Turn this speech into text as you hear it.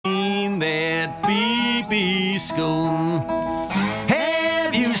that BB Skone?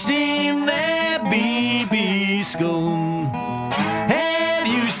 Have you seen that BB Skone? Have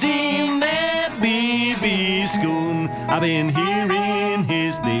you seen that BB Skone? I've been hearing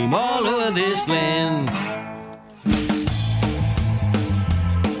his name all over this land.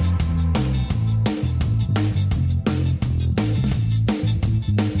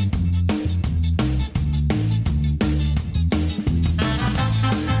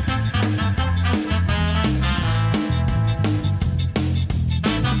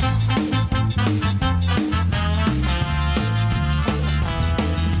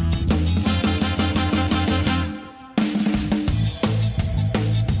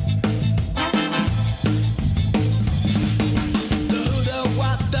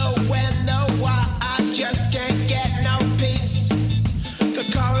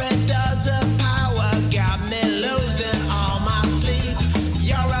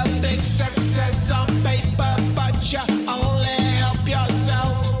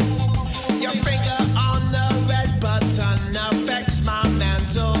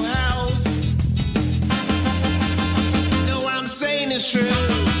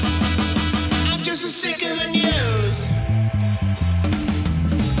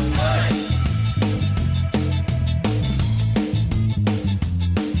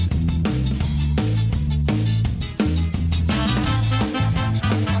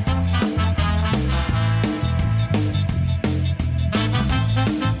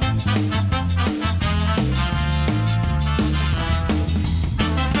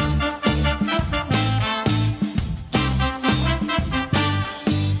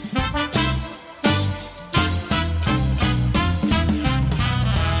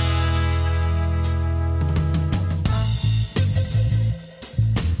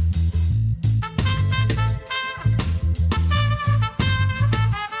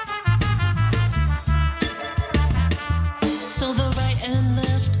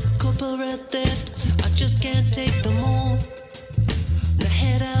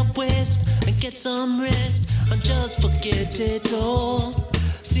 Some rest and just forget it all.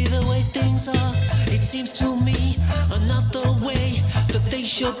 See the way things are, it seems to me are not the way that they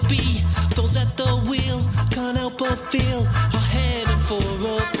should be. Those at the wheel can't help but feel are heading for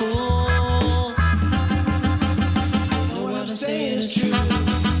a fall. Oh, what I'm saying is true.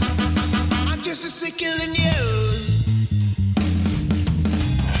 I'm just as sick of the news.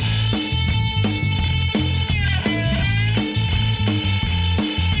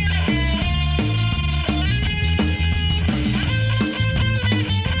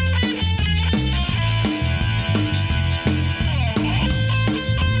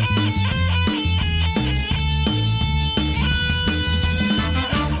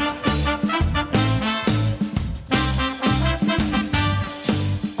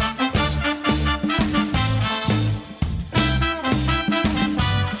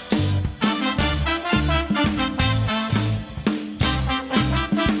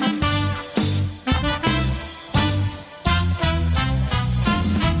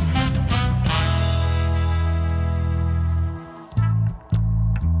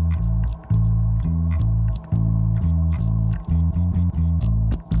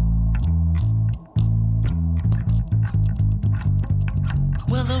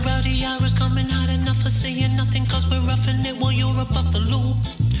 Saying nothing cause we're roughing it while you're above the loop.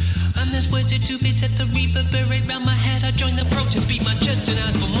 And there's words to be said that reverberate round my head. I join the protest, beat my chest and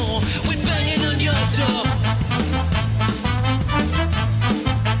ask for more. We're banging on your door.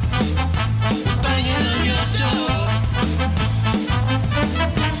 We're banging on your door.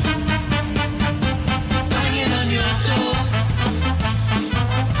 Banging on your door.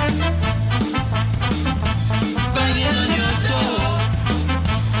 Banging on your door.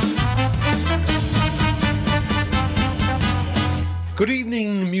 Good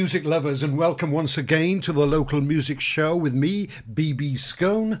evening, music lovers, and welcome once again to the local music show with me, BB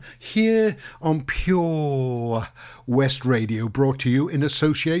Skone, here on Pure West Radio, brought to you in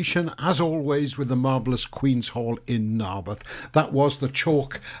association, as always, with the marvellous Queen's Hall in Narberth. That was the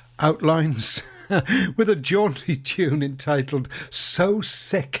Chalk Outlines with a jaunty tune entitled So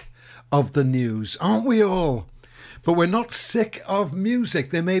Sick of the News. Aren't we all? But we're not sick of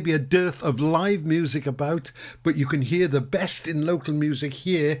music. There may be a dearth of live music about, but you can hear the best in local music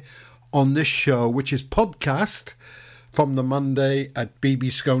here on this show, which is podcast from the Monday at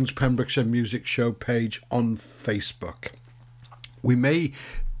BB Skone's Pembrokeshire Music Show page on Facebook. We may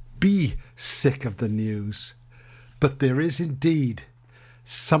be sick of the news, but there is indeed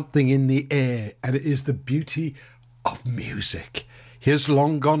something in the air, and it is the beauty of music. Here's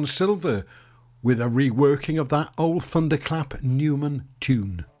Long Gone Silver with a reworking of that old Thunderclap Newman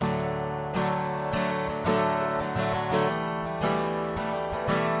tune.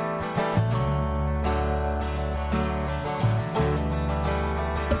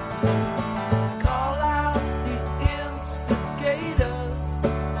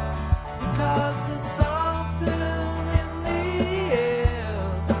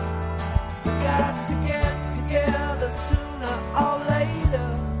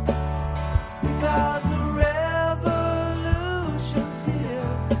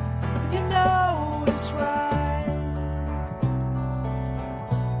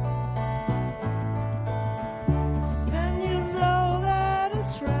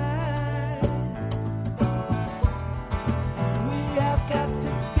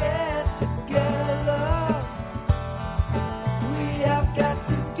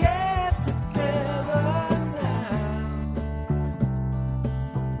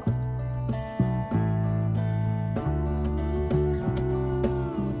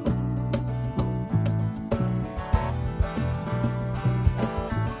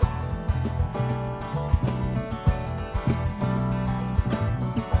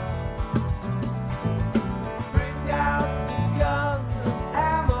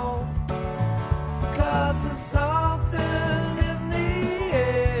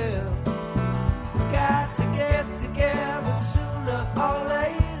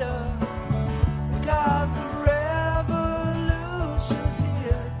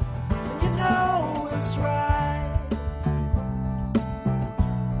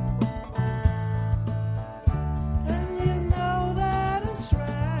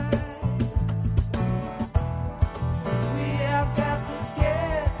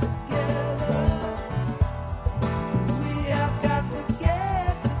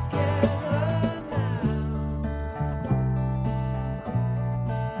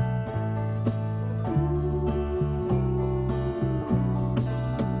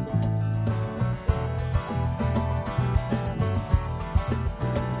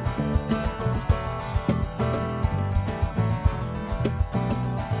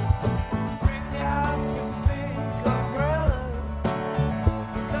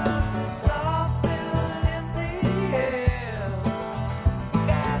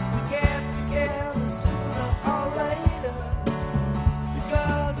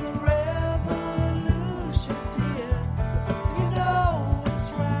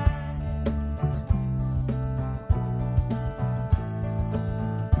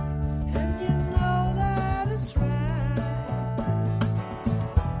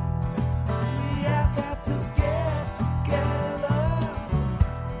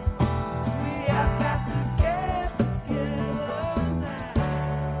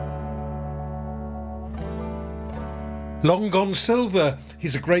 Long Gone Silver.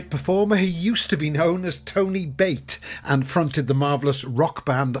 He's a great performer. He used to be known as Tony Bate and fronted the marvellous rock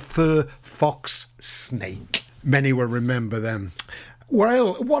band Fur Fox Snake. Many will remember them.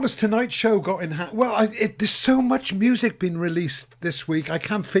 Well, what has tonight's show got in hand? Well, there's so much music being released this week. I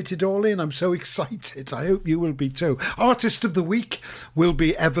can't fit it all in. I'm so excited. I hope you will be too. Artist of the week will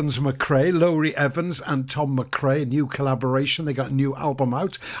be Evans McRae, Laurie Evans and Tom McRae, a new collaboration. They got a new album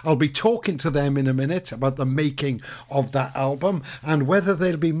out. I'll be talking to them in a minute about the making of that album and whether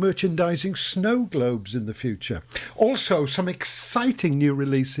they'll be merchandising snow globes in the future. Also, some exciting new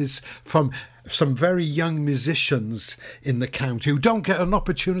releases from some very young musicians in the county who don't get an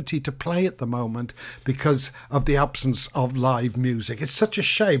opportunity to play at the moment because of the absence of live music. It's such a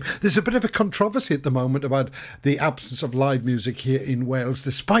shame. There's a bit of a controversy at the moment about the absence of live music here in Wales,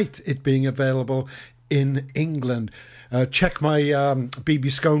 despite it being available in England. Check my BB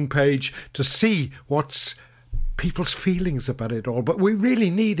Skone page to see what's people's feelings about it all, but we really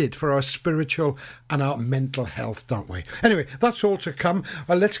need it for our spiritual and our mental health, don't we? Anyway, that's all to come.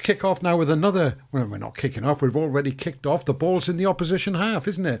 Let's kick off now with another. Well, we're not kicking off, we've already kicked off. The ball's in the opposition half,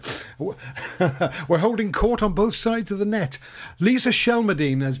 isn't it? We're holding court on both sides of the net. Lisa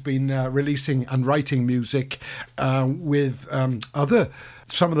Shelmadine has been releasing and writing music with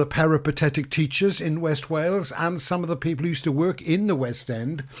some of the peripatetic teachers in West Wales and some of the people who used to work in the West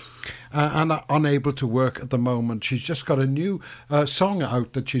End and are unable to work at the moment. She's just got a new song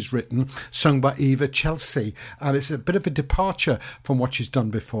out that she's written, sung by Eva Chelsea, and it's a bit of a departure from what she's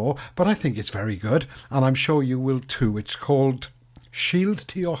done before, but I think it's very good, and I'm sure you will too. It's called Shield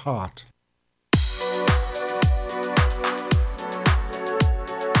to Your Heart.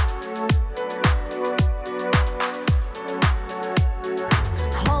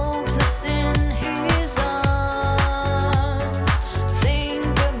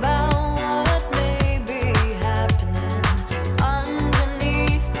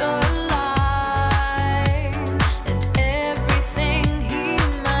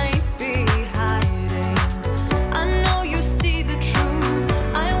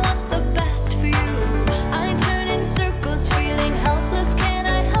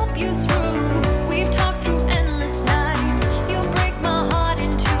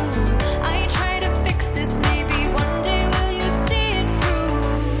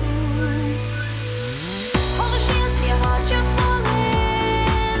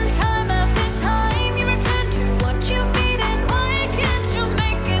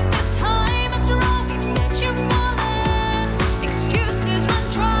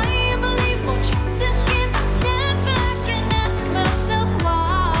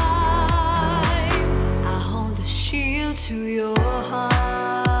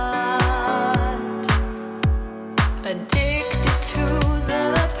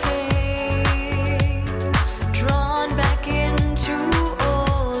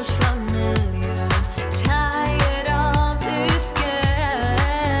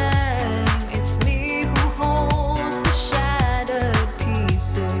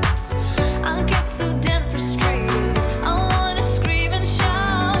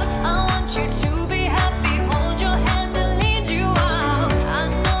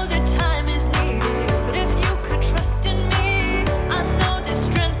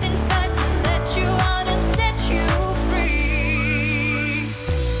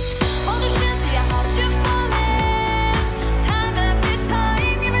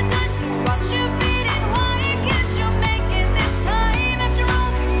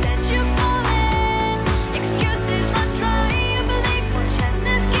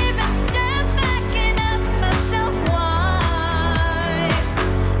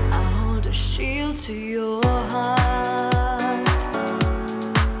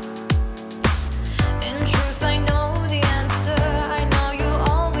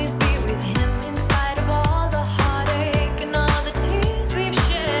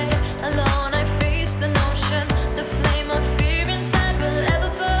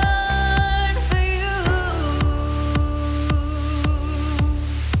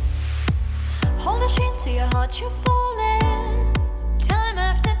 You're falling. Time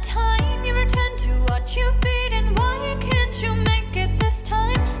after time, you return to what you've been.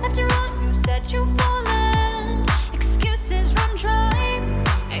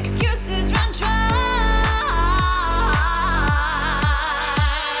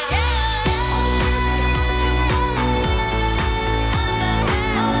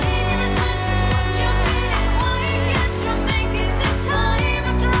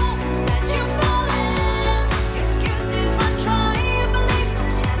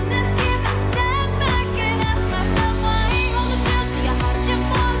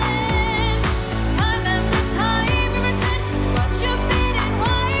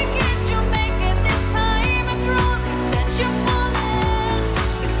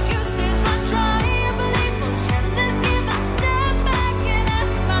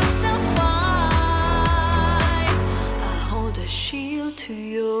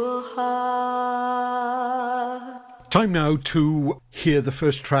 Time now to hear the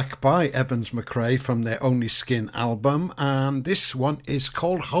first track by Evans McRae from their Only Skin album, and this one is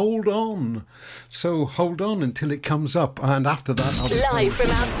called Hold On. So hold on until it comes up, and after that live from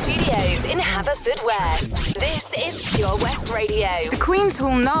our studios in Haverfordwest, this is Pure West Radio. The Queen's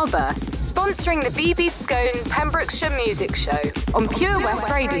Hall Narberth, sponsoring the BB Skone Pembrokeshire Music Show on Pure West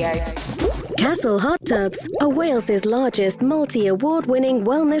Radio. Castle Hot Tubs are Wales's largest multi-award-winning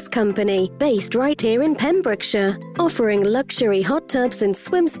wellness company, based right here in Pembrokeshire, offering luxury hot tubs and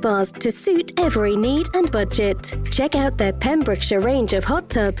swim spas to suit every need and budget. Check out their Pembrokeshire range of hot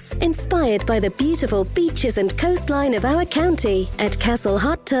tubs, inspired by the beautiful beaches and coastline of our county at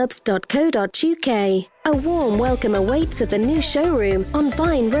castlehottubs.co.uk. A warm welcome awaits at the new showroom on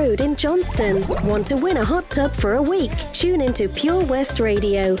Vine Road in Johnston. Want to win a hot tub for a week? Tune into Pure West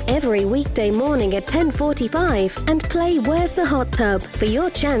Radio every weekday morning at 10:45 and play Where's the Hot Tub for your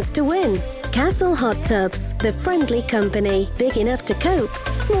chance to win. Castle Hot Tubs, the friendly company, big enough to cope,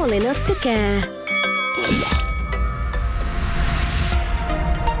 small enough to care.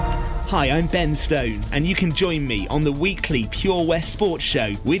 Hi, I'm Ben Stone, and you can join me on the weekly Pure West Sports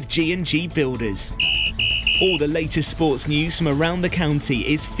Show with G&G Builders. All the latest sports news from around the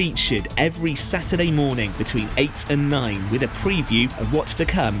county is featured every Saturday morning between 8 and 9 with a preview of what's to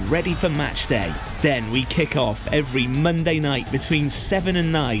come ready for match day. Then we kick off every Monday night between 7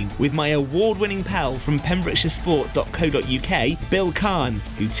 and 9 with my award-winning pal from PembrokeshireSport.co.uk, Bill Kahn,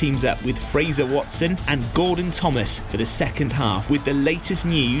 who teams up with Fraser Watson and Gordon Thomas for the second half with the latest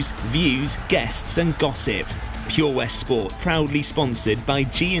news, views, guests and gossip. Pure West Sport, proudly sponsored by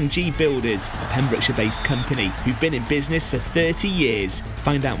G&G Builders, a Pembrokeshire-based company who've been in business for 30 years.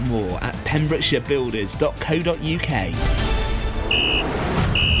 Find out more at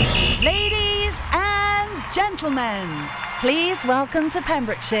pembrokeshirebuilders.co.uk. Ladies and gentlemen, please welcome to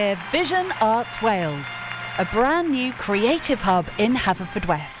Pembrokeshire Vision Arts Wales, a brand new creative hub in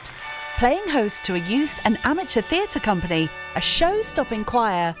Haverfordwest, playing host to a youth and amateur theatre company, a show-stopping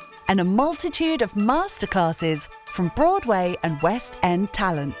choir, and a multitude of masterclasses from Broadway and West End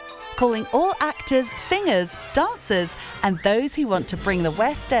talent, calling all actors, singers, dancers and those who want to bring the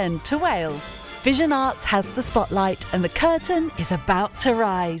West End to Wales. Vision Arts has the spotlight and the curtain is about to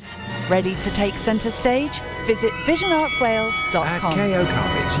rise. Ready to take centre stage? Visit visionartswales.com. At KO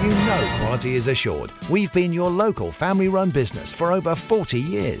Carpets, you know quality is assured. We've been your local family-run business for over 40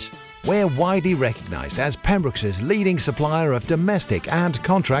 years. We're widely recognised as Pembrokeshire's leading supplier of domestic and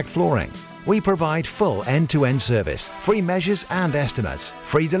contract flooring. We provide full end-to-end service, free measures and estimates,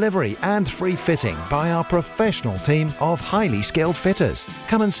 free delivery and free fitting by our professional team of highly skilled fitters.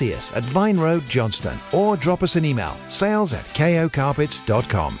 Come and see us at Vine Road, Johnston, or drop us an email,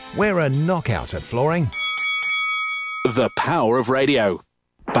 sales@kocarpets.com. We're a knockout at flooring. The power of radio.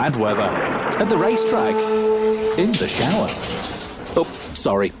 Bad weather. At the racetrack. In the shower. Oh,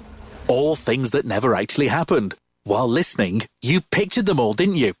 sorry. All things that never actually happened. While listening, you pictured them all,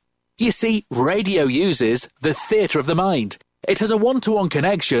 didn't you? You see, radio uses the theatre of the mind. It has a one-to-one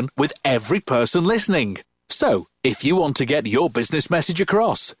connection with every person listening. So, if you want to get your business message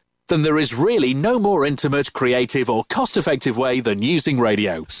across, then there is really no more intimate, creative or cost-effective way than using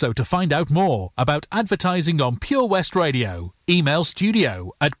radio. So to find out more about advertising on Pure West Radio, email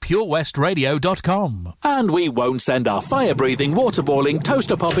studio@purewestradio.com. And we won't send our fire-breathing, water-boiling,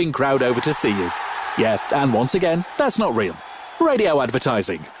 toaster-popping crowd over to see you. Yeah, and once again, that's not real. Radio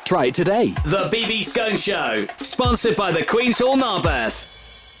advertising. Try it today. The BB Skone Show, sponsored by the Queen's Hall Narberth.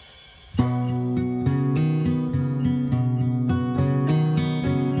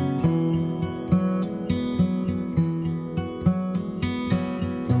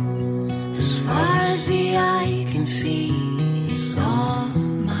 As far as the eye can see, it's all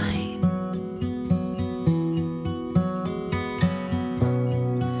mine.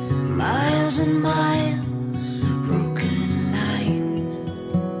 Miles and miles of broken lines.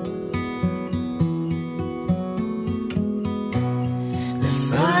 The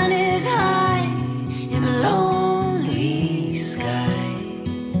sun is high in a lonely sky,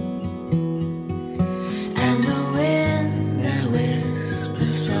 and the wind that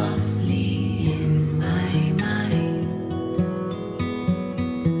whispers softly in my mind,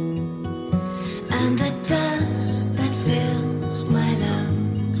 and the dust that fills my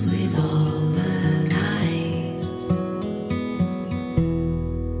lungs with all the light.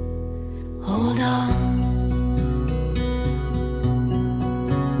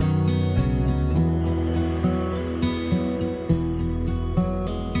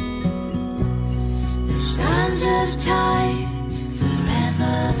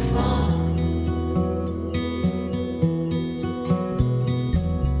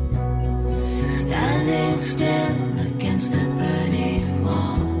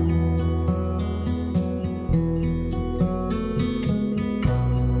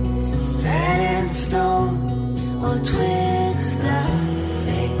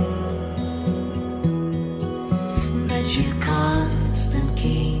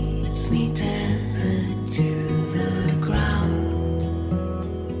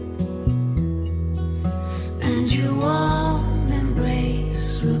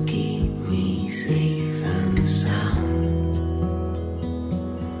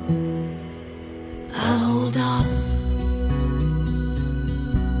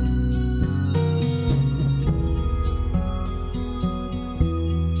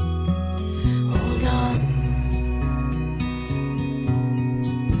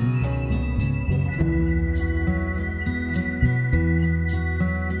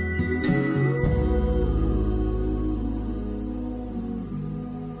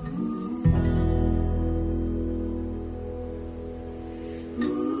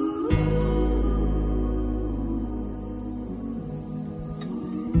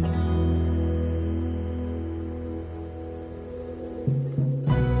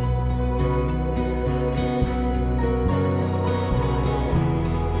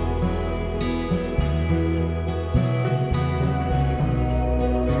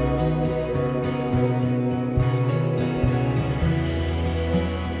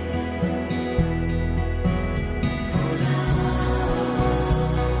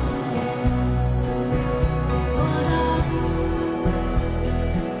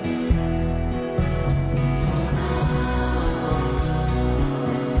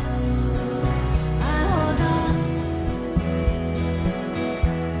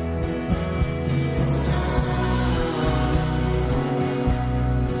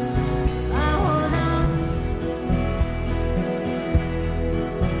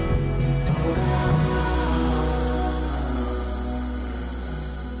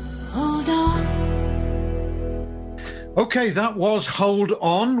 Okay, that was Hold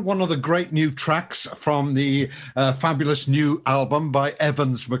On, one of the great new tracks from the fabulous new album by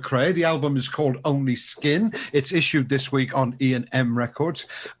Evans McRae. The album is called Only Skin. It's issued this week on E&M Records,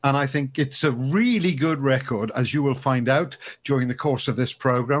 and I think it's a really good record, as you will find out during the course of this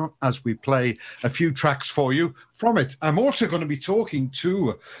program as we play a few tracks for you from it. I'm also going to be talking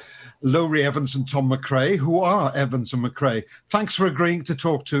to Lowry Evans and Tom McRae, who are Evans and McRae. Thanks for agreeing to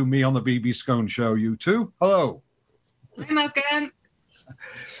talk to me on the BB Skone Show, you two. Hello. Hi, Malcolm.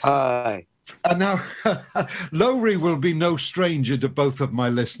 Hi. And now, Lowry will be no stranger to both of my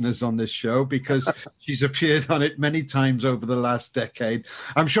listeners on this show because she's appeared on it many times over the last decade.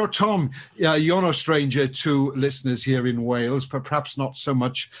 I'm sure, Tom, you're no stranger to listeners here in Wales, but perhaps not so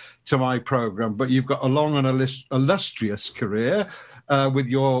much to my programme. But you've got a long and illustrious career with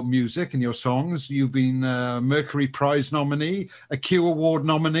your music and your songs. You've been Mercury Prize nominee, a Q Award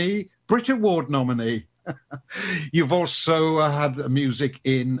nominee, Brit Award nominee. You've also had music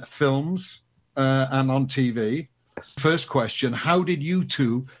in films and on TV. First question, how did you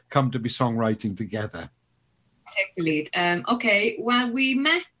two come to be songwriting together? Take the lead. Okay, well, we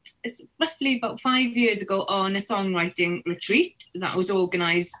met roughly about 5 years ago on a songwriting retreat that was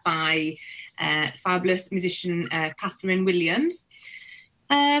organised by fabulous musician Catherine Williams.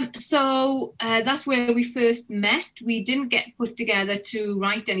 So that's where we first met. We didn't get put together to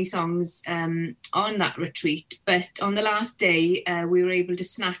write any songs on that retreat, but on the last day, we were able to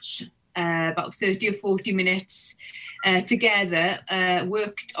snatch about 30 or 40 minutes together,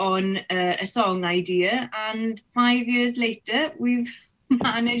 worked on a song idea, and 5 years later, we've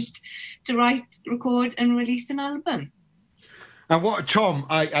managed to write, record, and release an album. And what, Tom,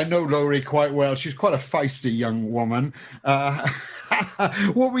 I know Lowry quite well. She's quite a feisty young woman.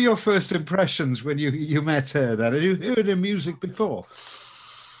 What were your first impressions when you met her then? Had you heard her music before?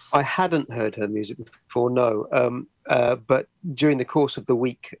 I hadn't heard her music before, no. But during the course of the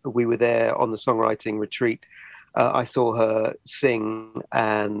week, we were there on the songwriting retreat. I saw her sing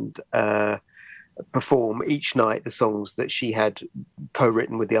and perform each night the songs that she had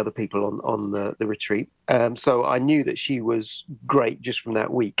co-written with the other people on the retreat. So I knew that she was great just from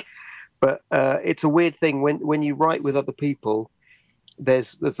that week. But it's a weird thing when you write with other people.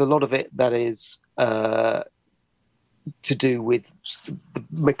 There's a lot of it that is to do with the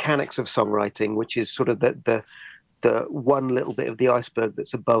mechanics of songwriting, which is sort of the one little bit of the iceberg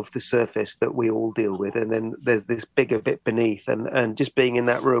that's above the surface that we all deal with, and then there's this bigger bit beneath. And just being in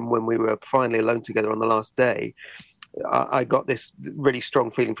that room when we were finally alone together on the last day, I got this really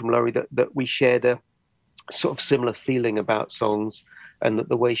strong feeling from Laurie that we shared a sort of similar feeling about songs, and that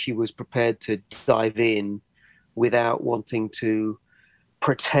the way she was prepared to dive in without wanting to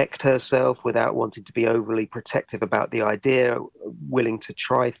protect herself, without wanting to be overly protective about the idea, willing to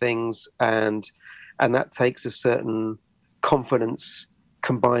try things, and that takes a certain confidence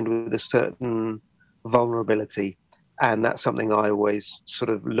combined with a certain vulnerability. And that's something I always sort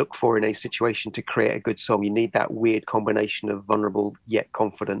of look for in a situation to create a good song. You need that weird combination of vulnerable yet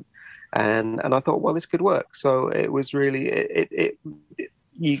confident. And I thought, well, this could work. So it was really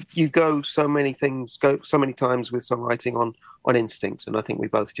you go so many times with songwriting on instinct, and I think we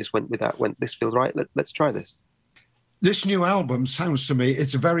both just went with that. This feels right. Let's try this. This new album sounds to me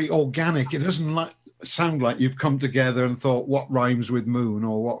it's very organic. It doesn't sound like you've come together and thought what rhymes with moon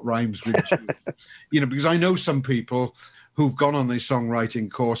or what rhymes with June. Because I know some people who've gone on the songwriting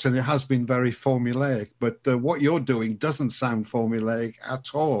course and it has been very formulaic, but what you're doing doesn't sound formulaic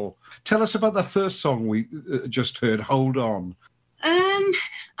at all. Tell us about the first song we just heard, Hold On.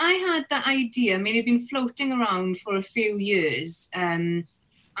 I had that idea. I mean, it'd been floating around for a few years. I'm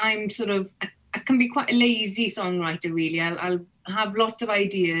I can be quite a lazy songwriter, really. I'll have lots of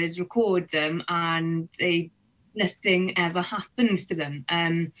ideas, record them, and nothing ever happens to them.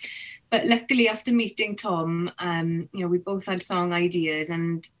 But luckily, after meeting Tom, we both had song ideas,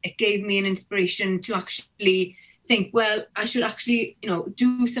 and it gave me an inspiration to actually think, well, I should actually,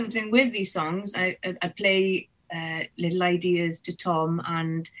 do something with these songs. I play little ideas to Tom,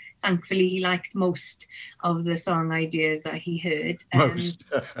 and thankfully he liked most of the song ideas that he heard.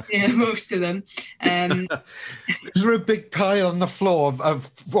 Most of them. Is there a big pile on the floor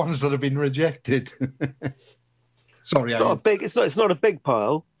of ones that have been rejected? Sorry, it's not a big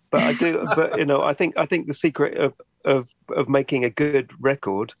pile, but I do. But I think the secret of making a good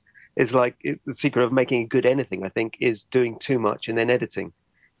record is the secret of making a good anything. I think is doing too much and then editing.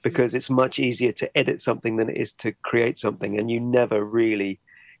 Because it's much easier to edit something than it is to create something, and you never really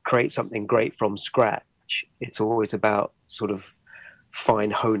create something great from scratch. It's always about sort of fine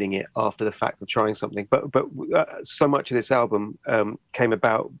honing it after the fact of trying something. But so much of this album came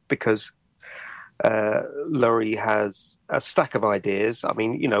about because Laurie has a stack of ideas. I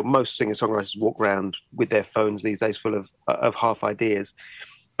mean, most singer-songwriters walk around with their phones these days full of half ideas.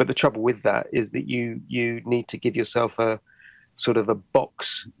 But the trouble with that is that you need to give yourself a sort of a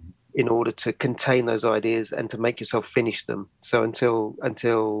box in order to contain those ideas and to make yourself finish them. So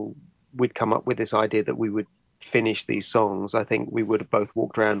until we'd come up with this idea that we would finish these songs, I think we would have both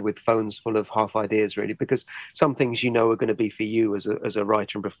walked around with phones full of half ideas, really, because some things are going to be for you as a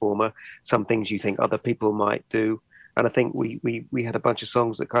writer and performer, some things you think other people might do. And I think we had a bunch of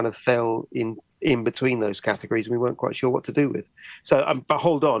songs that kind of fell in between those categories, and we weren't quite sure what to do with. So, but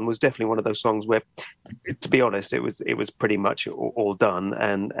Hold On was definitely one of those songs where, to be honest, it was pretty much all done.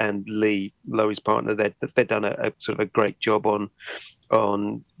 And Lee, Laurie's partner, they'd done a sort of a great job on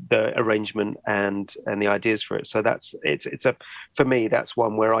the arrangement and the ideas for it. So for me, that's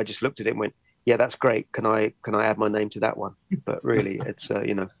one where I just looked at it and went, yeah, that's great. Can I add my name to that one? But really, it's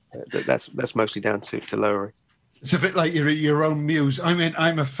that's mostly down to Laurie. It's a bit like your own muse. I mean,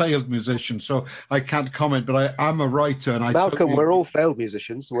 I'm a failed musician, so I can't comment, but I'm a writer. And Malcolm, we're all failed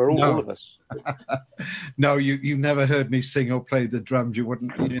musicians. We're all of us. No, you've never heard me sing or play the drums. You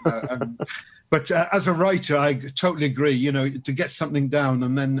wouldn't, But as a writer, I totally agree. To get something down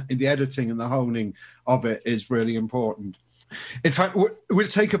and then the editing and the honing of it is really important. In fact, we'll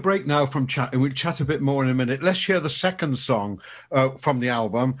take a break now from chat, and we'll chat a bit more in a minute. Let's hear the second song from the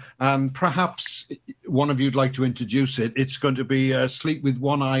album, and perhaps one of you'd like to introduce it. It's going to be Sleep With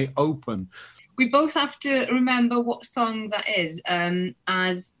One Eye Open. We both have to remember what song that is,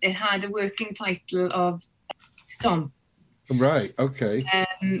 as it had a working title of Stomp. Right, okay.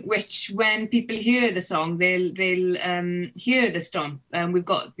 Which, when people hear the song, they'll hear the stomp. We've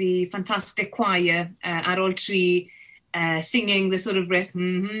got the fantastic choir at all three, singing the sort of riff,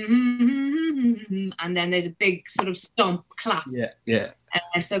 and then there's a big sort of stomp clap. Yeah.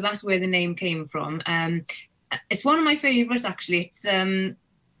 So that's where the name came from. It's one of my favourites, actually.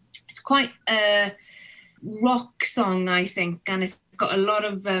 It's quite a rock song, I think, and it's got a lot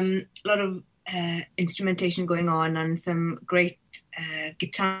of instrumentation going on and some great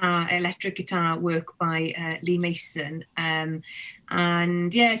electric guitar work by Lee Mason. And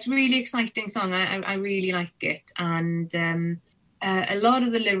yeah, it's a really exciting song. I really like it. And a lot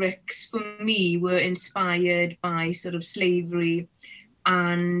of the lyrics for me were inspired by sort of slavery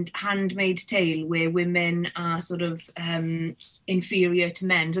and Handmaid's Tale, where women are sort of inferior to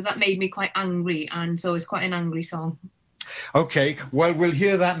men. So that made me quite angry. And so it's quite an angry song. Okay, well, we'll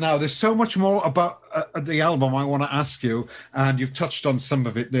hear that now. There's so much more about the album I want to ask you, and you've touched on some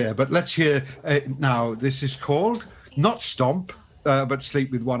of it there. But let's hear now. This is called not Stomp, but Sleep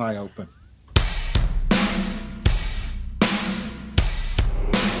With One Eye Open.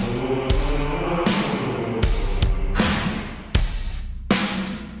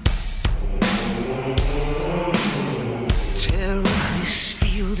 Tear this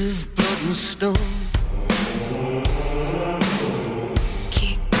field of blood and stone.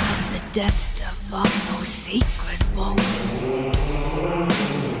 Dust of all those sacred bones.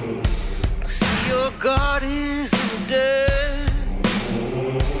 See, your God is in the dirt.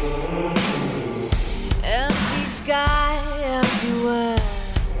 Empty sky, empty world.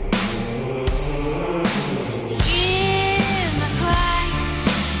 Hear my cry,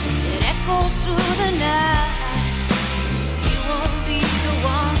 it echoes through the night. You won't be the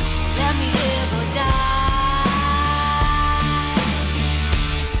one to let me live or die.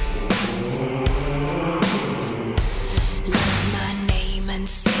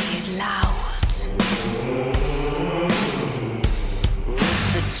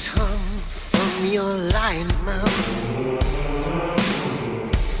 Tongue from your lying mouth,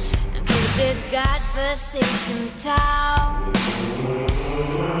 and leave this godforsaken town.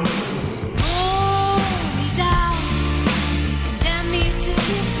 Pull me down, condemn me to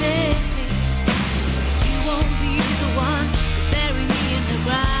your fate. You won't be the one to bury me in the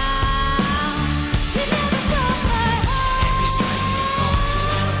ground. You never broke my heart. Every strike that falls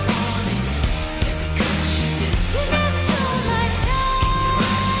without warning, every curse you spit. You never stole my soul.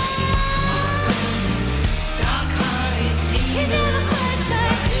 You never quench my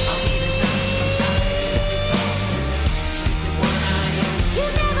heat. I'll be the knife from time every time. Sleep with one eye open. You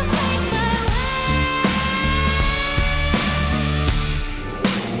never break my way.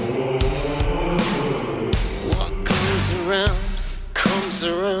 What goes around, comes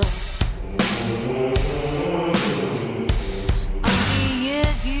around. All the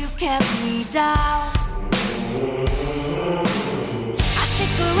years you kept me down. I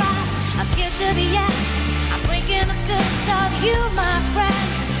stick around, I'm here to the end. Breaking the curse of you, my friend,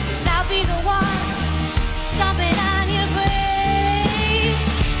 'cause I'll be the one stomping on your grave.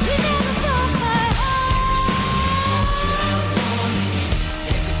 You never broke my heart.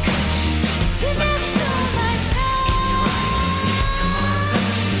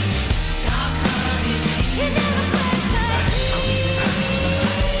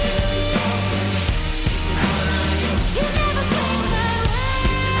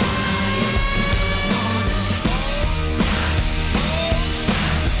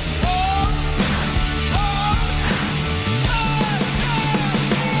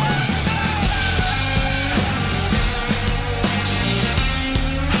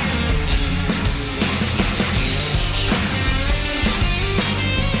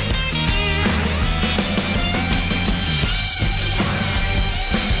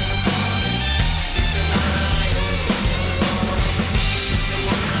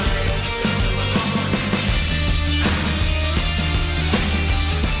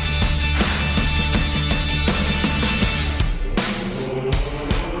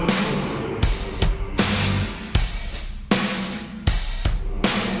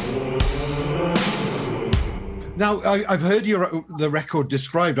 Now, I've heard the record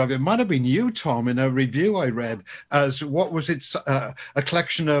described. It might have been you, Tom, in a review I read, as what was it? A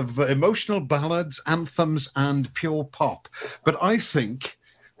collection of emotional ballads, anthems, and pure pop. But I think,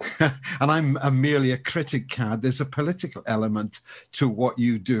 and I'm merely a critic, Cad, there's a political element to what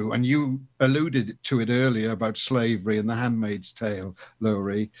you do. And you alluded to it earlier about slavery and The Handmaid's Tale,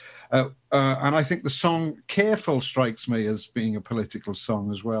 Lowry. And I think the song Careful strikes me as being a political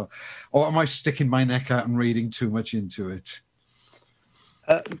song as well. Or am I sticking my neck out and reading too much into it?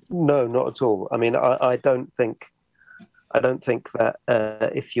 No, not at all. I mean, I don't think that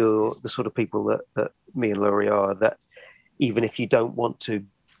if you're the sort of people that me and Laurie are, that even if you don't want to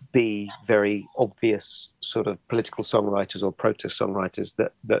be very obvious sort of political songwriters or protest songwriters,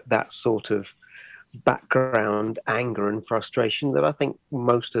 that sort of background anger and frustration that I think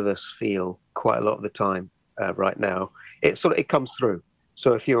most of us feel quite a lot of the time right now, it comes through.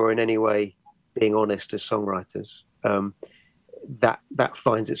 So if you're in any way being honest as songwriters, that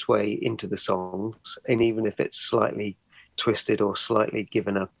finds its way into the songs, and even if it's slightly twisted or slightly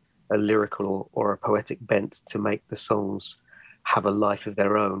given a lyrical or a poetic bent to make the songs have a life of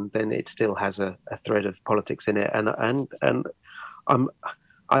their own, then it still has a thread of politics in it. And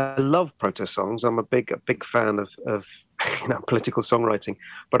I love protest songs. I'm a big fan of political songwriting,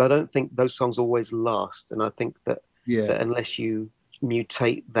 but I don't think those songs always last. And I think that unless you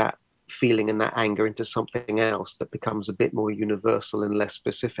mutate that feeling and that anger into something else that becomes a bit more universal and less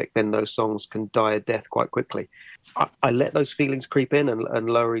specific, then those songs can die a death quite quickly. I let those feelings creep in, and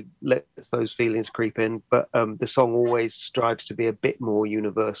Lowry lets those feelings creep in, but the song always strives to be a bit more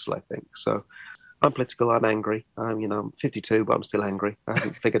universal, I think. So I'm political, I'm angry. I'm 52, but I'm still angry. I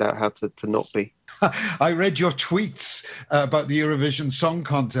haven't figured out how to not be. I read your tweets about the Eurovision Song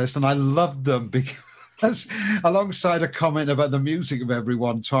Contest, and I loved them because alongside a comment about the music of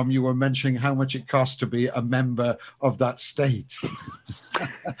everyone, Tom, you were mentioning how much it costs to be a member of that state.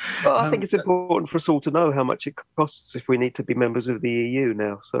 Well, I think it's important for us all to know how much it costs if we need to be members of the EU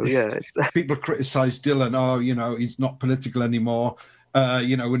now. So, yeah. People criticise Dylan, he's not political anymore.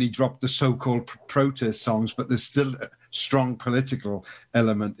 When he dropped the so-called protest songs, but there's still a strong political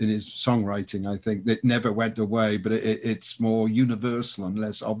element in his songwriting, I think, that never went away, but it's more universal and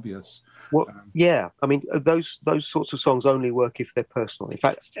less obvious. Well, yeah. I mean, those sorts of songs only work if they're personal. In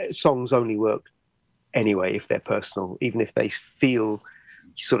fact, songs only work anyway if they're personal, even if they feel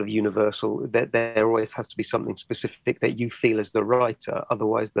sort of universal. There always has to be something specific that you feel as the writer.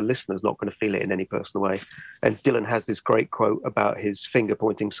 Otherwise, the listener's not going to feel it in any personal way. And Dylan has this great quote about his finger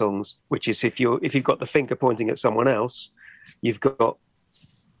pointing songs, which is if you've got the finger pointing at someone else, you've got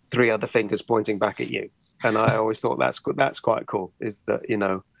 3 other fingers pointing back at you. And I always thought that's quite cool. Is that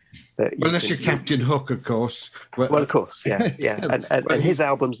unless you're Captain Hook, of course. Well, of course, yeah. And his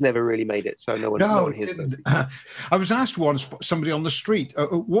albums never really made it, so no one hears them. I was asked once, somebody on the street,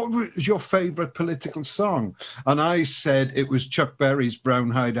 what was your favourite political song? And I said it was Chuck Berry's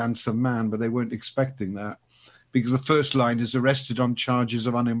Brown Eyed Handsome Man, but they weren't expecting that, because the first line is arrested on charges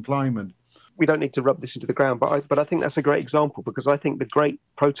of unemployment. We don't need to rub this into the ground, but I think that's a great example, because I think the great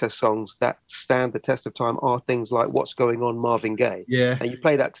protest songs that stand the test of time are things like What's Going On, Marvin Gaye. Yeah. And you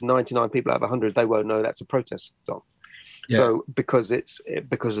play that to 99 people out of 100, they won't know that's a protest song. Yeah. So because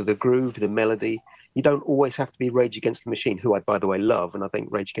of the groove, the melody, you don't always have to be Rage Against the Machine, who I, by the way, love. And I think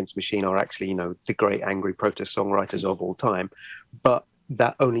Rage Against the Machine are actually, the great angry protest songwriters of all time. But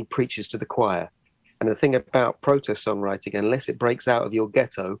that only preaches to the choir. And the thing about protest songwriting, unless it breaks out of your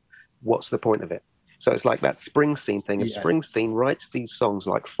ghetto, what's the point of it? So it's like that Springsteen thing. And Springsteen writes these songs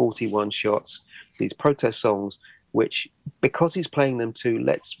like 41 Shots, these protest songs, which, because he's playing them to,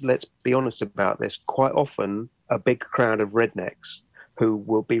 let's be honest about this, quite often a big crowd of rednecks who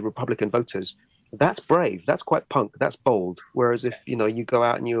will be Republican voters. That's brave. That's quite punk. That's bold. Whereas if, you go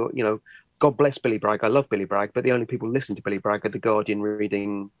out and you're, God bless Billy Bragg. I love Billy Bragg, but the only people listening to Billy Bragg are the Guardian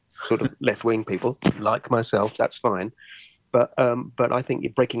reading sort of left-wing people like myself. That's fine. But I think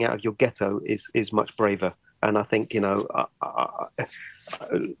you're breaking out of your ghetto is much braver. And I think,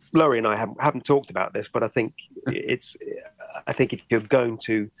 Laurie and I haven't talked about this, but I think if you're going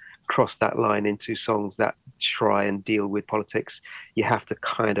to cross that line into songs that try and deal with politics, you have to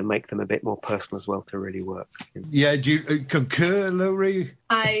kind of make them a bit more personal as well to really work. Yeah, do you concur, Laurie?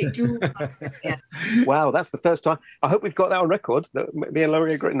 I do. Yeah. Wow, that's the first time. I hope we've got that on record. Me and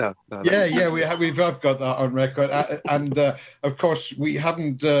Laurie agree. No. Yeah, we've got that on record, and of course we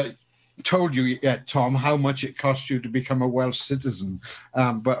haven't told you yet, Tom, how much it costs you to become a Welsh citizen,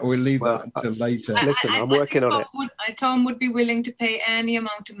 but we'll leave that until later. Listen, I'm working on it. Tom would be willing to pay any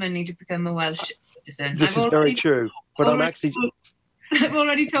amount of money to become a Welsh citizen. This is very true, but I'm actually... I've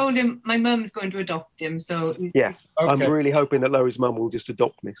already told him my mum's going to adopt him. So yeah, Okay. I'm really hoping that Laurie's mum will just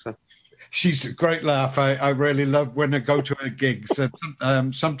adopt me. So She's a great laugh. I really love when I go to her gigs.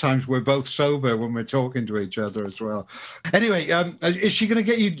 Sometimes we're both sober when we're talking to each other as well. Anyway, is she going to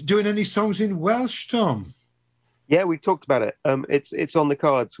get you doing any songs in Welsh, Tom? yeah, we've talked about it. It's on the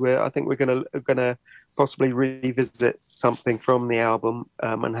cards. I think we're gonna possibly revisit something from the album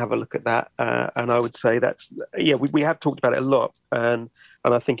and have a look at that. And I would say we have talked about it a lot, and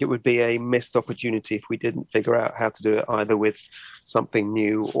I think it would be a missed opportunity if we didn't figure out how to do it either with something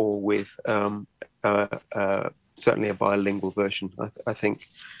new or with certainly a bilingual version. I think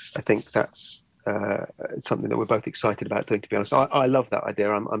that's something that we're both excited about doing. To be honest, I love that idea.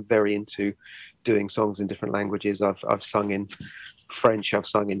 I'm very into doing songs in different languages. I've sung in French. I've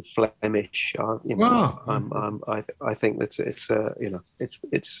sung in Flemish. Wow. I think that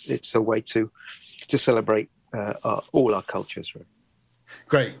it's a way to celebrate all our cultures. Really.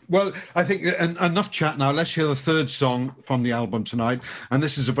 Great. Well, I think enough chat now. Let's hear the third song from the album tonight. And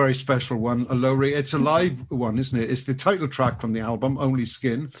this is a very special one, Laurie. It's a live one, isn't it? It's the title track from the album, Only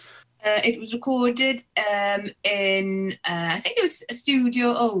Skin. It was recorded in, I think it was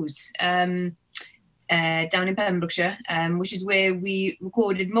Studio O's down in Pembrokeshire, which is where we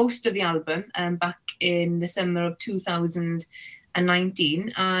recorded most of the album back in the summer of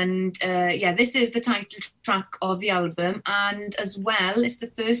 2019. And this is the title track of the album. And as well, it's the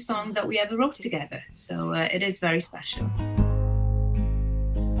first song that we ever wrote together. So it is very special.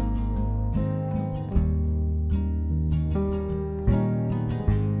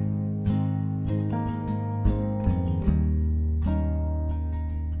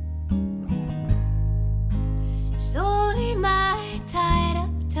 Slowly my tied up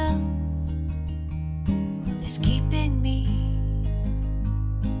tongue is keeping me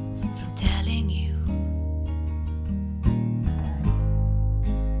from telling you.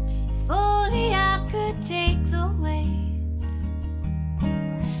 If only I could take the weight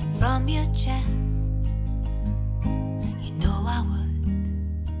from your chest, you know I would.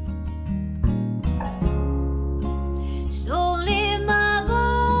 It's only my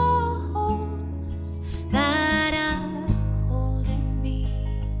bones that are holding me.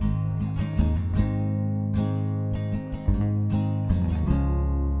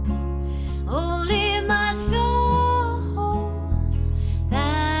 Only my soul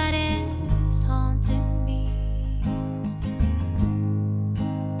that is haunting me.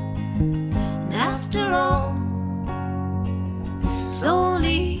 And after all, it's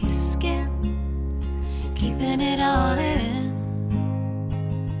only skin keeping it all in.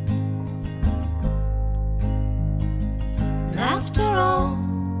 And after all,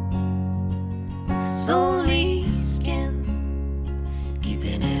 it's only skin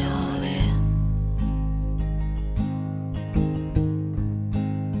keeping it all in.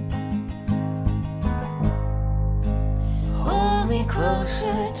 Hold me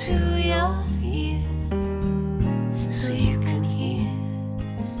closer to your ear so you can hear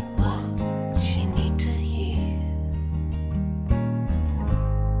what you need to hear.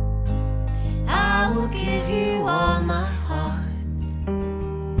 I will give you all my heart.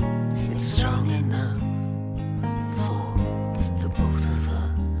 It's strong enough for the both of us.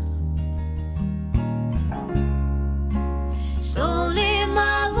 It's only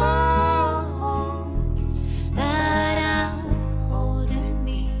my bones that are holding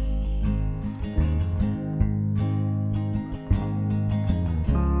me.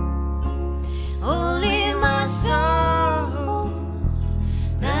 Only my soul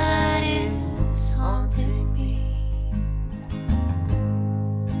that is haunting me.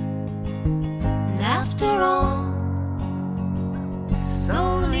 And after all, it's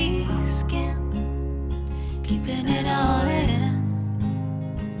only skin keeping it all in.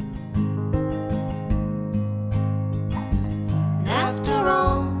 And after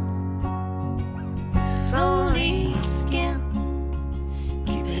all, it's only skin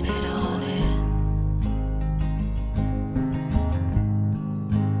keeping it all in.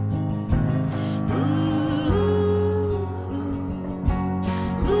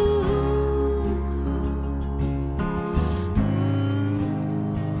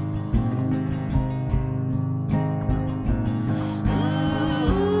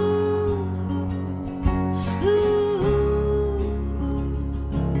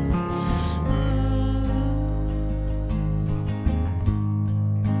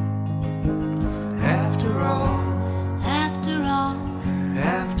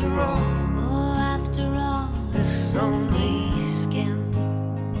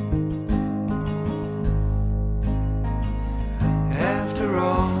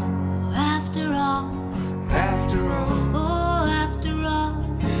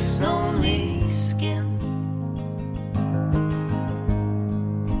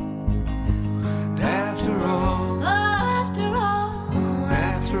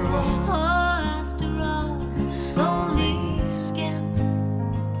 after all. Oh, after all, it's only skin.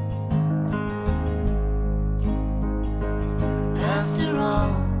 After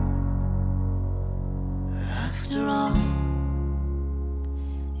all,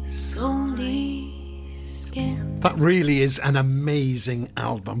 it's only skin. That really is an amazing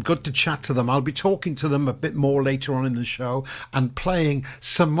album. Good to chat to them. I'll be talking to them a bit more later on in the show and playing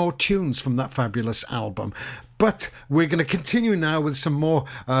some more tunes from that fabulous album. But we're going to continue now with some more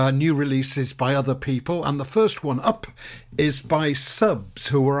new releases by other people. And the first one up is by Subs,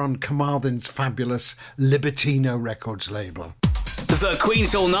 who are on Carmarthen's fabulous Libertino Records label. The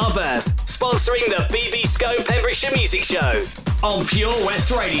Queen's Hall Narberth, sponsoring the BB Skone Pembrokeshire Music Show on Pure West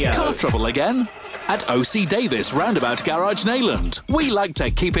Radio. Car trouble again? At OC Davis Roundabout Garage Neyland, we like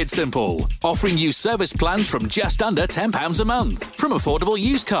to keep it simple, offering you service plans from just under £10 a month, from affordable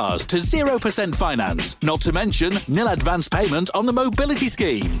used cars to 0% finance, not to mention nil advance payment on the mobility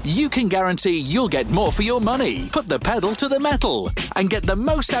scheme. You can guarantee you'll get more for your money. Put the pedal to the metal and get the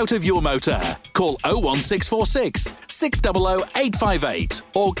most out of your motor. Call 01646 600 858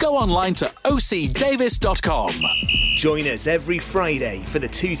 or go online to ocdavis.com. Join us every Friday for the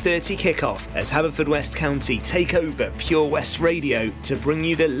 2:30 kickoff as Haverfordwest County take over Pure West Radio to bring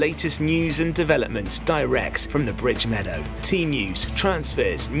you the latest news and developments direct from the Bridge Meadow. Team news,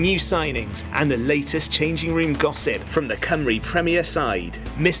 transfers, new signings and the latest changing room gossip from the Cymru Premier side.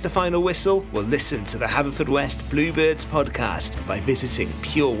 Miss the final whistle? Well, listen to the Haverfordwest Bluebirds podcast by visiting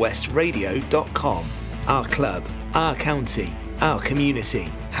purewestradio.com. Our club, our county, our community.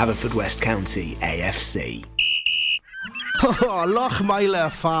 Haverfordwest County AFC. Oh,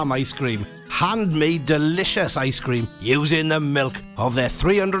 Lochmeyler Farm Ice Cream. Handmade delicious ice cream using the milk of their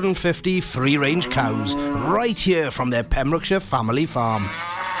 350 free-range cows right here from their Pembrokeshire family farm.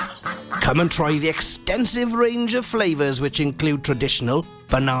 Come and try the extensive range of flavours which include traditional,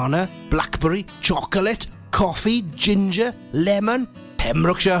 banana, blackberry, chocolate, coffee, ginger, lemon,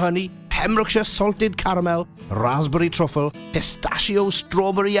 Pembrokeshire honey, Pembrokeshire salted caramel, raspberry truffle, pistachio,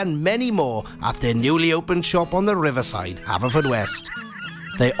 strawberry and many more at their newly opened shop on the Riverside, Haverfordwest.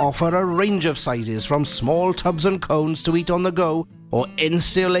 They offer a range of sizes from small tubs and cones to eat on the go or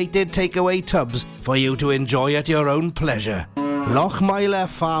insulated takeaway tubs for you to enjoy at your own pleasure. Lochmeyler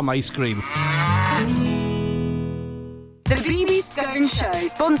Farm Ice Cream. The BB Skone Show,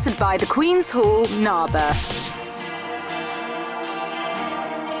 sponsored by the Queen's Hall, Narberth.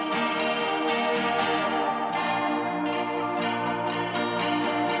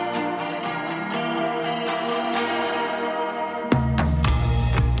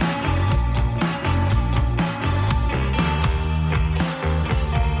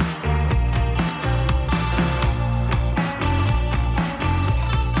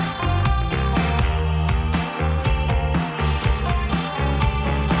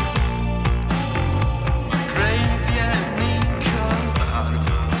 Great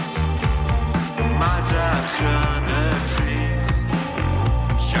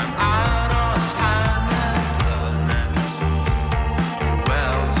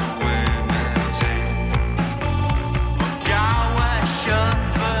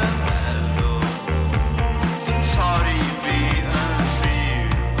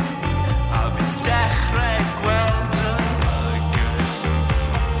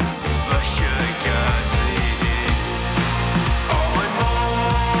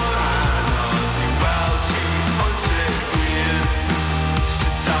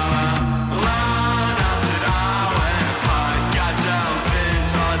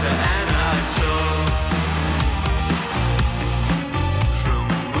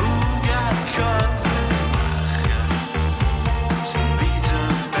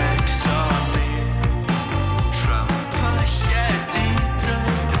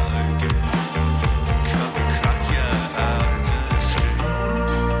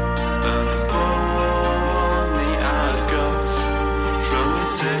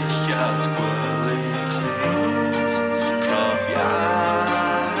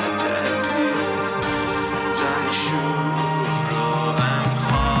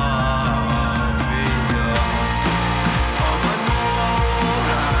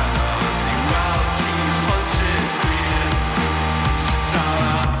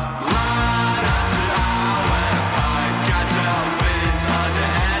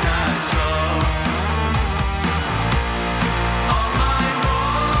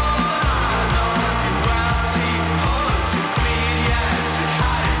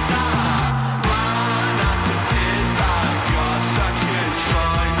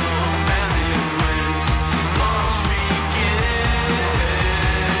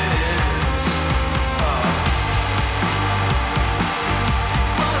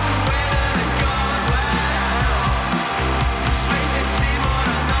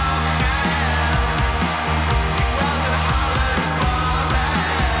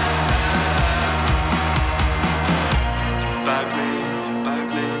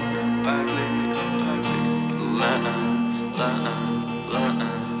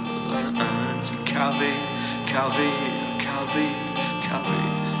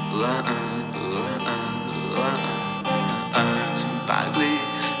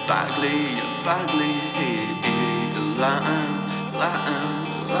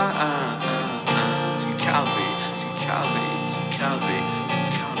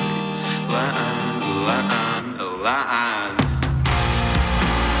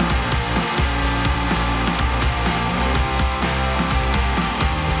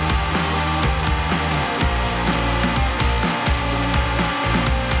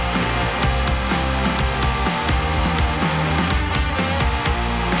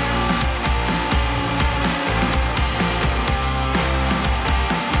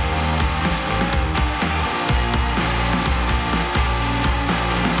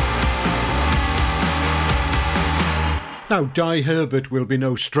Now, Di Herbert will be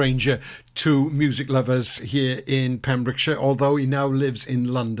no stranger to music lovers here in Pembrokeshire, although he now lives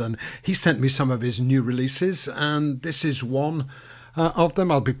in London. He sent me some of his new releases, and this is one of them.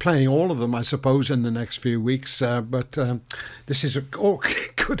 I'll be playing all of them, I suppose, in the next few weeks, but this is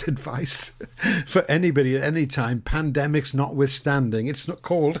good advice for anybody at any time, pandemics notwithstanding. It's not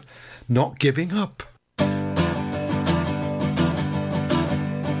called Not Giving Up.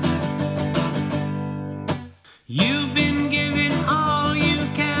 You've been given all you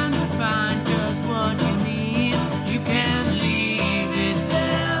can to find just what you need. You can leave it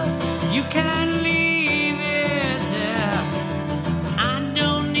there. You can leave it there. I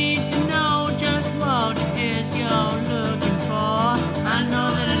don't need to know just what it is you're looking for. I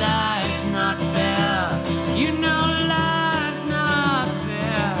know that life's not fair. You know life's not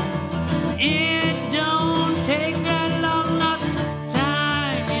fair. It don't take that long lost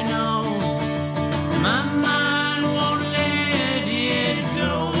time, you know. My mind won't let it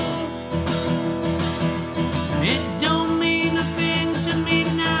go. It don't mean a thing to me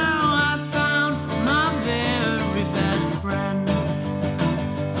now. I found my very best friend.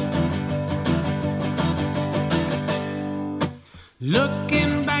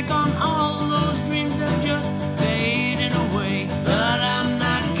 Looking back on all those dreams that just fading away, but I'm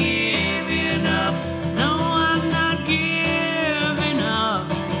not giving up. No, I'm not giving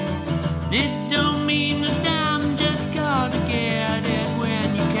up. It don't mean a damn, just gotta get it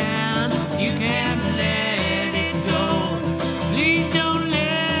when you can. You can't let it go. Please don't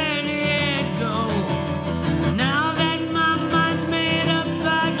let it go. Now that my mind's made up,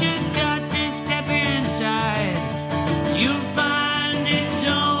 I just got to step inside. You'll find it's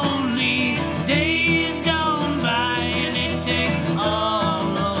only days gone by, and it takes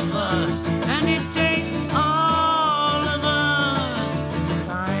all of us, and it takes all of us to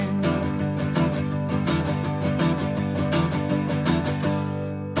find.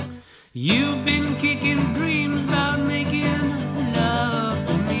 You've been kicking dreams about making love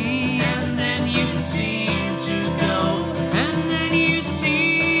to me, and then you seem to go, and then you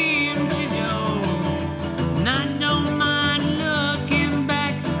seem to go. And I don't mind looking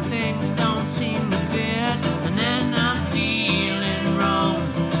back, things don't seem to fit, and then I'm feeling wrong.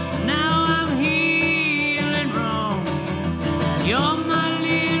 Now I'm healing wrong. You're my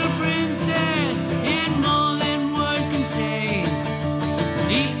little princess, and more than words can say.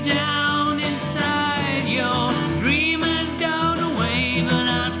 Deep down inside, your dream has gone away, but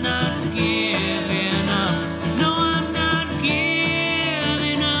I'm not giving up. No, I'm not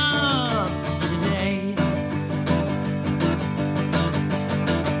giving up today.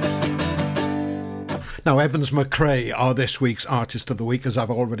 Now, Evans McRae are this week's Artist of the Week, as I've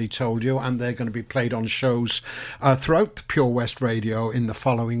already told you, and they're going to be played on shows throughout Pure West Radio in the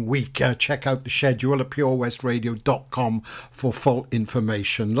following week. Check out the schedule at purewestradio.com for full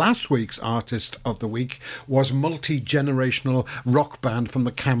information. Last week's Artist of the Week was multi-generational rock band from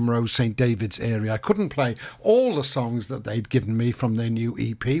the Camrose St David's area. I couldn't play all the songs that they'd given me from their new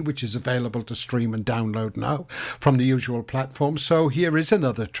EP, which is available to stream and download now from the usual platforms, so here is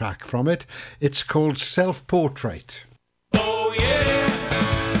another track from it. It's called Self-Portrait.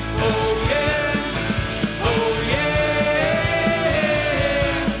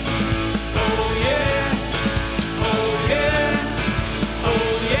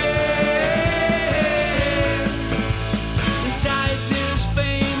 Inside this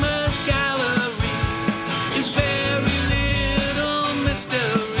famous gallery is very little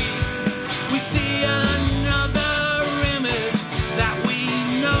mystery. We see another image that we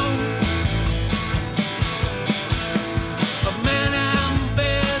know. A man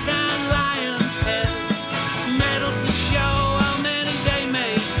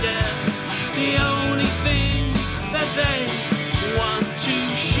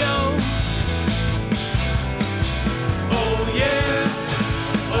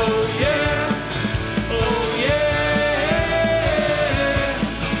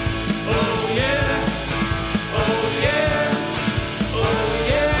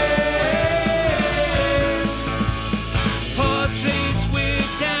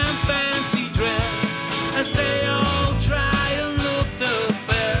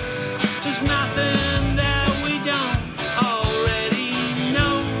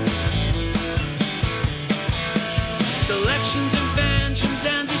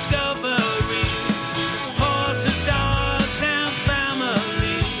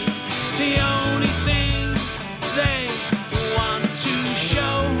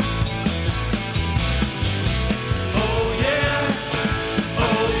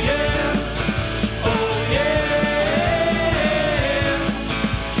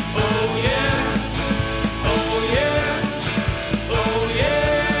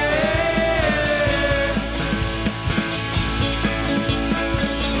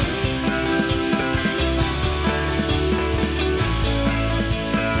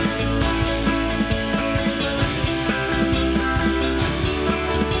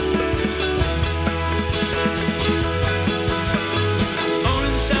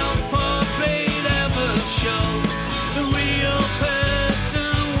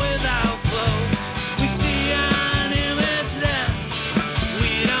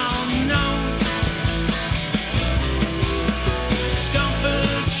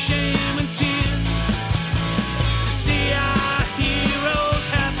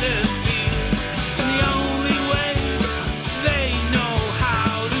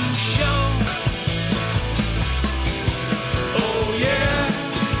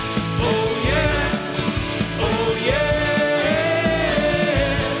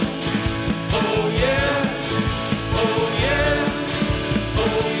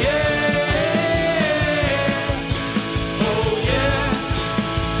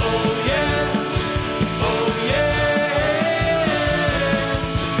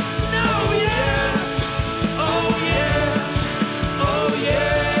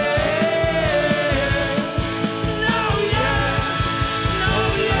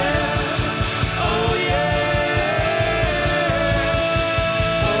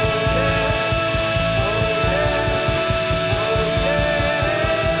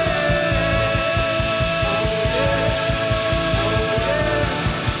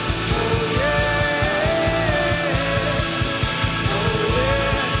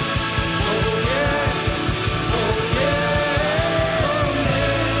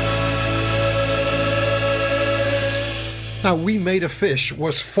Now, We Made a Fish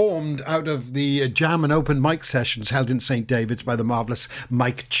was formed out of the jam and open mic sessions held in St David's by the marvellous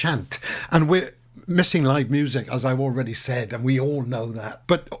Mike Chant. And we're missing live music, as I've already said, and we all know that.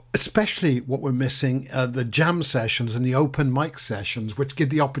 But especially what we're missing are the jam sessions and the open mic sessions, which give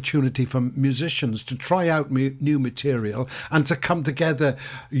the opportunity for musicians to try out new material and to come together,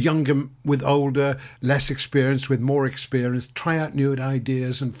 younger with older, less experienced with more experience, try out new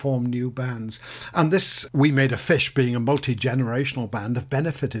ideas and form new bands. And this We Made a Fish, being a multi-generational band, have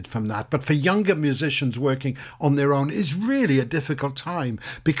benefited from that. But for younger musicians working on their own is really a difficult time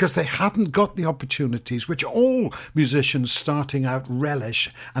because they haven't got the opportunities which all musicians starting out relish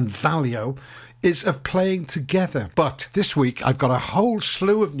and value, is of playing together. But this week I've got a whole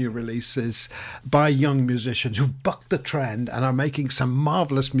slew of new releases by young musicians who've bucked the trend and are making some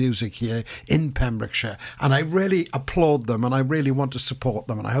marvellous music here in Pembrokeshire, and I really applaud them and I really want to support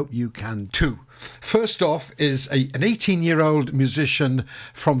them, and I hope you can too. First off is an 18-year-old musician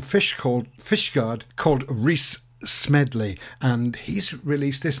from Fishguard called Rhys Smedley, and he's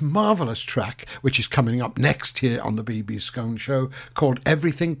released this marvellous track which is coming up next here on the BB Skone Show, called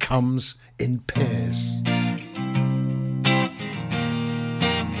Everything Comes in Pairs.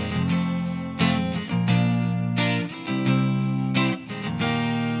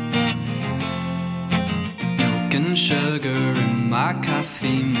 Milk and sugar in my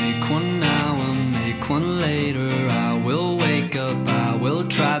coffee, make one now and make one later. I will wake up, I will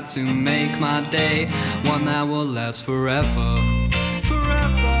try to make my day one that will last forever.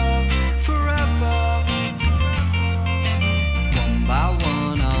 Forever, forever. One by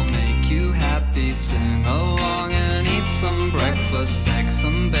one I'll make you happy, sing along and eat some breakfast, eggs,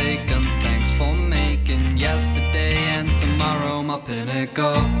 some bacon. Thanks for making yesterday and tomorrow my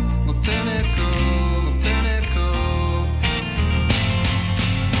pinnacle, my pinnacle, my pinnacle.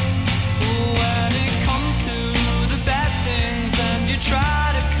 When it comes to the bad things and you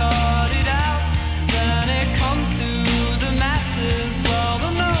try to cut it out, then it comes to the masses, well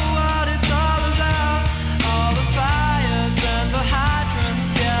they'll know what it's all about. All the fires and the hydrants,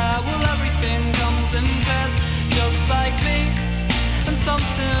 yeah, well everything comes in pairs, just like me and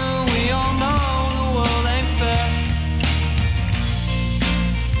something we all know, the world ain't fair.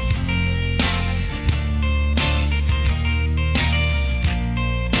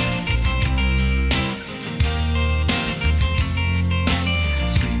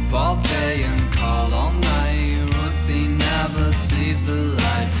 All day and call all night, routine never sees the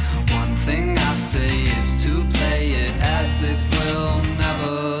light. One thing I say is to play it as if we'll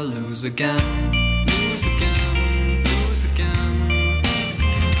never lose again. Lose again, lose again.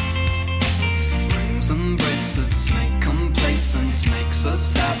 Rings and bracelets make complacence, makes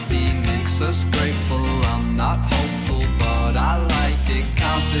us happy, makes us grateful. I'm not hopeful, but I like it.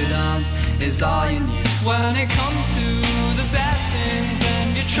 Confidence is all you need. When it comes to the bad things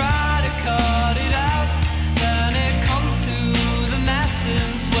and you try to cut it out, then it comes to the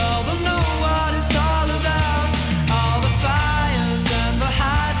masses, well they'll know what it's all about. All the fires and the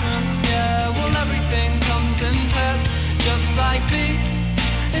hydrants, yeah, well everything comes in pairs, just like me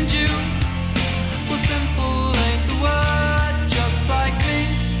and you. Well simple ain't the word, just like me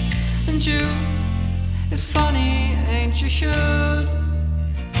and you. It's funny, ain't you should.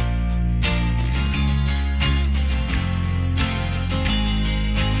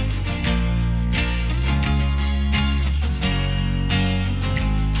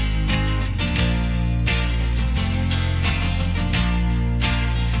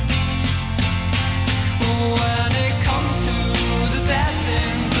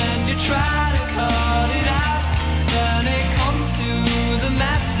 Try to cut it out, then it comes to the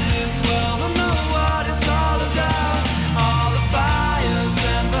masses, well they'll know what it's all about. All the fires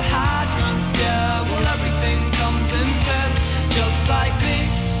and the hydrants, yeah, well everything comes in pairs, just like me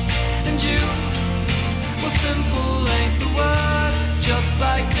and you. Well simple ain't the word, just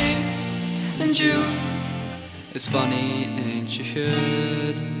like me and you. It's funny, ain't you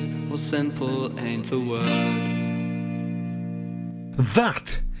should. Well simple ain't the word.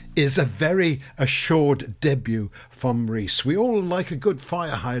 That is a very assured debut from Rhys. We all like a good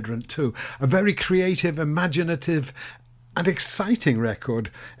fire hydrant too. A very creative, imaginative and exciting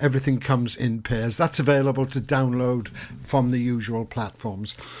record. Everything Comes in Pairs. That's available to download from the usual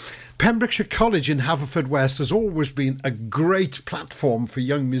platforms. Pembrokeshire College in Haverfordwest has always been a great platform for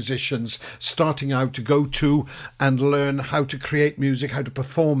young musicians starting out to go to and learn how to create music, how to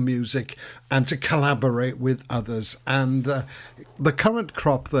perform music, and to collaborate with others. And the current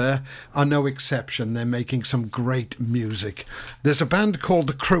crop there are no exception. They're making some great music. There's a band called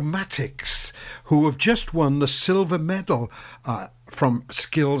the Chromatics who have just won the silver medal from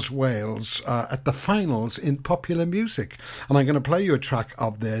Skills Wales at the finals in popular music. And I'm going to play you a track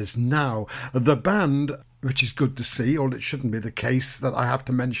of theirs now. The band, which is good to see, or it shouldn't be the case that I have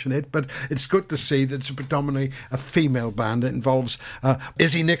to mention it, but it's good to see that it's predominantly a female band. It involves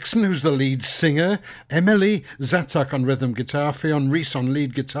Izzy Nixon, who's the lead singer, Emily Zatok on rhythm guitar, Fionn Rees on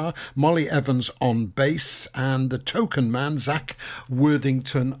lead guitar, Molly Evans on bass, and the token man, Zach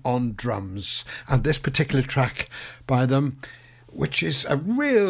Worthington, on drums. And this particular track by them, which is a real